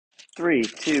Three,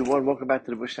 two, one. Welcome back to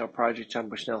the Bushnell Project. John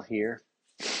Bushnell here,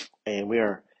 and we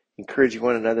are encouraging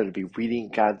one another to be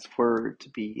reading God's Word, to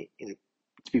be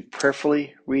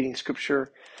prayerfully reading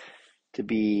Scripture, to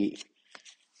be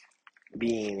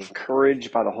being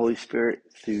encouraged by the Holy Spirit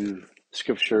through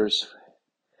Scriptures.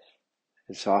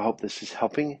 And so I hope this is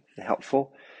helping and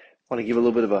helpful. I want to give a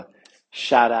little bit of a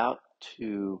shout out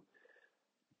to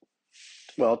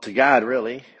God,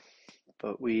 really,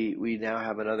 but we now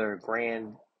have another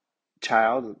grandchild,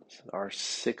 our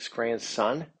sixth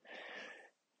grandson.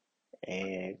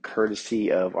 And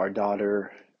courtesy of our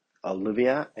daughter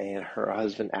Olivia and her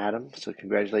husband Adam. So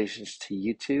congratulations to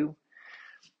you two,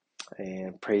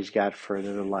 and praise God for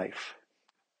their life.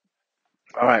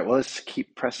 All right, well, let's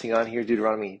keep pressing on here.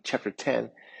 Deuteronomy chapter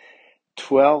 10,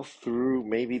 12 through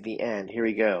maybe the end. Here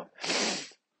we go.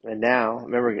 And now,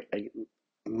 remember,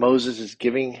 Moses is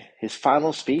giving his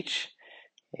final speech,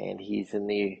 and he's in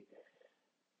the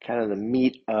kind of the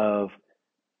meat of,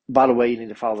 by the way, you need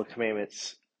to follow the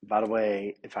commandments. By the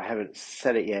way, if I haven't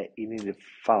said it yet, you need to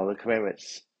follow the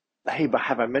commandments. Hey, but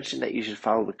have I mentioned that you should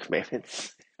follow the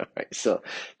commandments? All right, so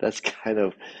that's kind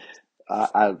of,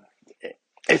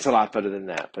 it's a lot better than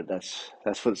that, but that's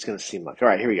what it's going to seem like. All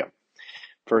right, here we go.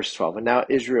 Verse 12. And now,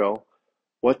 Israel,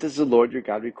 what does the Lord your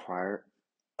God require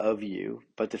of you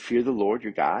but to fear the Lord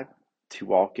your God, to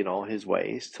walk in all his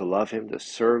ways, to love him, to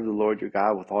serve the Lord your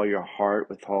God with all your heart,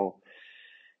 with all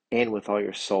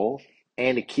your soul,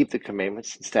 and to keep the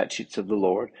commandments and statutes of the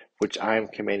Lord, which I am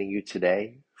commanding you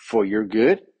today for your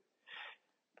good?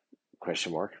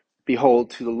 Question mark. Behold,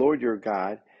 to the Lord your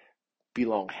God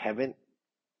belong heaven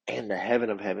and the heaven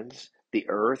of heavens, the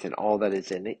earth and all that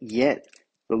is in it. Yet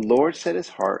the Lord set his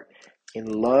heart in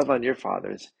love on your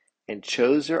fathers and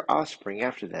chose their offspring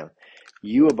after them,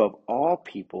 you above all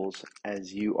peoples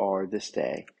as you are this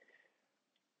day.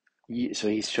 So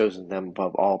he's chosen them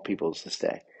above all peoples this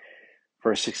day.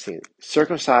 Verse 16,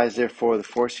 circumcise therefore the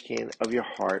foreskin of your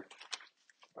heart,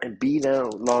 and be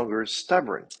no longer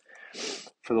stubborn.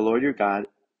 For the Lord your God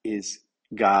is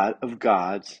God of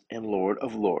gods and Lord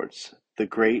of lords, the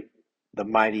great, the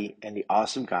mighty, and the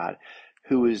awesome God,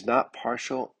 who is not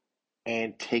partial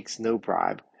and takes no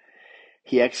bribe.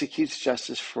 He executes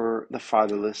justice for the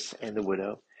fatherless and the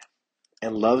widow,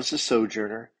 and loves the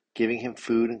sojourner, giving him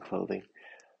food and clothing.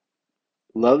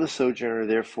 Love the sojourner,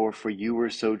 therefore, for you were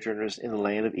sojourners in the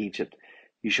land of Egypt.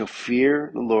 You shall fear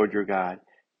the Lord your God.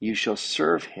 You shall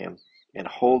serve him and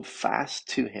hold fast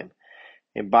to him,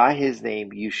 and by his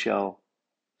name you shall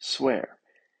swear.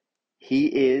 He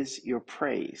is your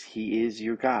praise. He is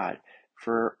your God.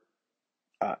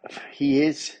 He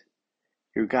is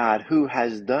your God who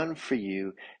has done for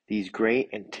you these great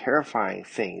and terrifying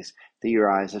things that your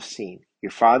eyes have seen.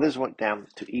 Your fathers went down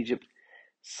to Egypt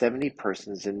 70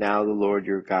 persons, and now the Lord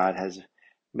your God has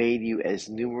made you as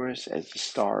numerous as the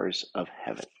stars of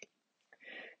heaven.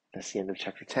 That's the end of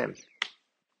chapter 10.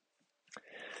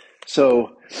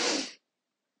 So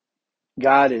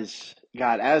God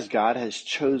has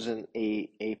chosen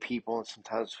a people, and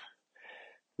sometimes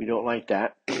we don't like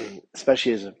that,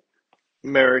 especially as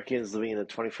Americans living in the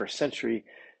 21st century.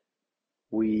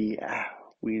 We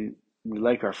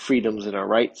like our freedoms and our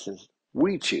rights, and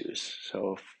we choose.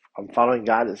 So if I'm following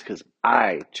God, it's because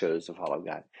I chose to follow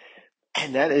God.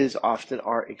 And that is often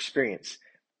our experience.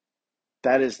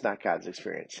 That is not God's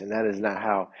experience, and that is not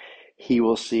how he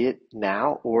will see it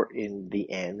now or in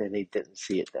the end, and he didn't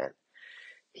see it then.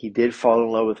 He did fall in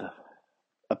love with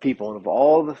a people, and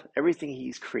of everything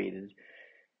he's created,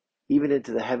 even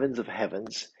into the heavens of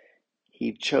heavens,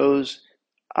 he chose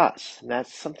us, and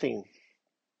that's something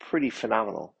pretty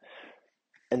phenomenal.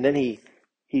 And then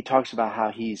he talks about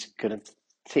how he's going to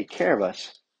take care of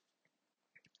us,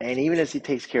 and even as he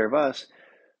takes care of us,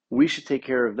 we should take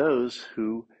care of those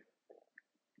who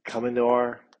come into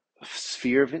our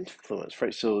sphere of influence,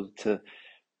 right? So to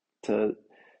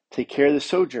take care of the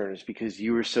sojourners, because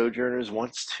you were sojourners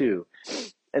once too.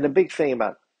 And the big thing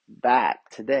about that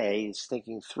today is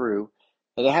thinking through,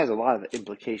 and it has a lot of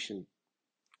implication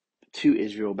to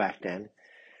Israel back then,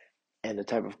 and the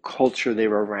type of culture they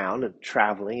were around and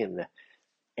traveling,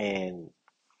 and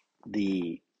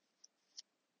the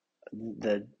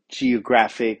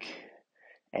geographic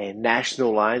and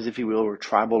national lines, if you will, or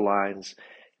tribal lines,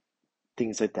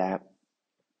 things like that.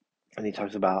 And he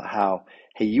talks about how,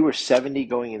 hey, you were 70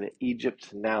 going into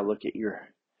Egypt, and now look at your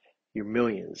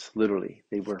millions. Literally,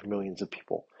 they were millions of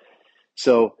people.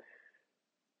 So,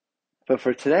 but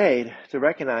for today, to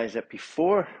recognize that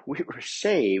before we were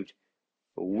saved,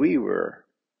 we were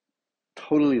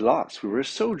totally lost. We were a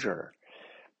sojourner.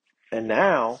 And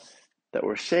now that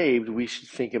we're saved, we should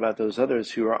think about those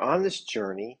others who are on this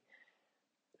journey,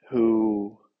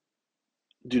 who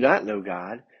do not know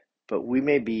God, but we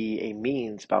may be a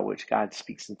means by which God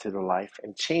speaks into their life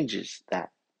and changes that,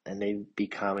 and they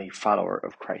become a follower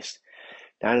of Christ.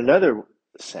 Now, in another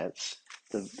sense,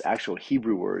 the actual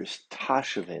Hebrew word is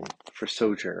tashuvin for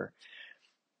sojourner.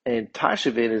 And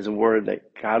tashuvin is a word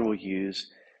that God will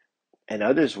use and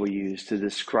others will use to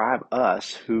describe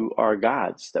us who are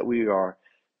God's, that we are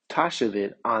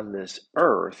tashuvin on this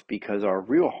earth because our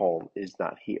real home is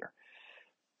not here.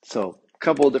 So, a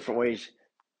couple of different ways,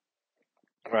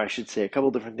 or I should say, a couple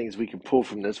of different things we can pull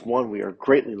from this. One, we are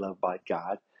greatly loved by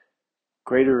God.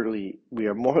 We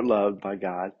are more loved by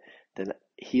God than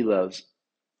He loves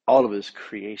all of His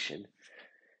creation,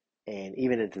 and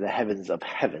even into the heavens of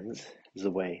heavens, is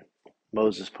the way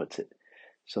Moses puts it.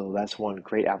 So that's one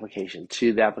great application.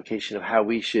 Two, the application of how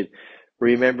we should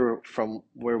remember from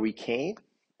where we came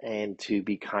and to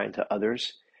be kind to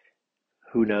others.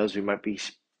 Who knows, we might be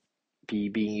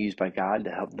being used by God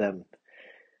to help them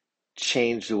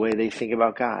change the way they think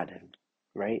about God,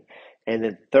 right? And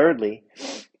then thirdly,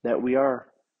 that we are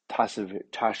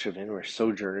Tashuvin, we're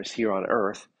sojourners here on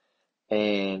earth.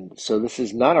 And so this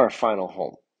is not our final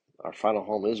home. Our final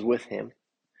home is with Him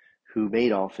who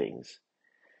made all things,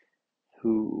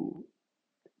 who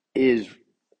is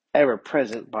ever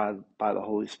present by the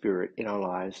Holy Spirit in our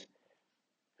lives,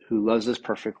 who loves us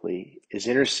perfectly, is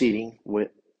interceding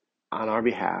on our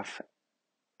behalf,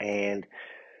 and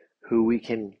who we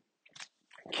can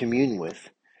commune with.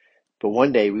 But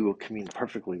one day we will commune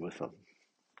perfectly with Him.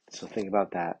 So think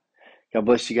about that. God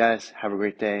bless you guys. Have a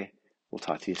great day. We'll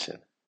talk to you soon.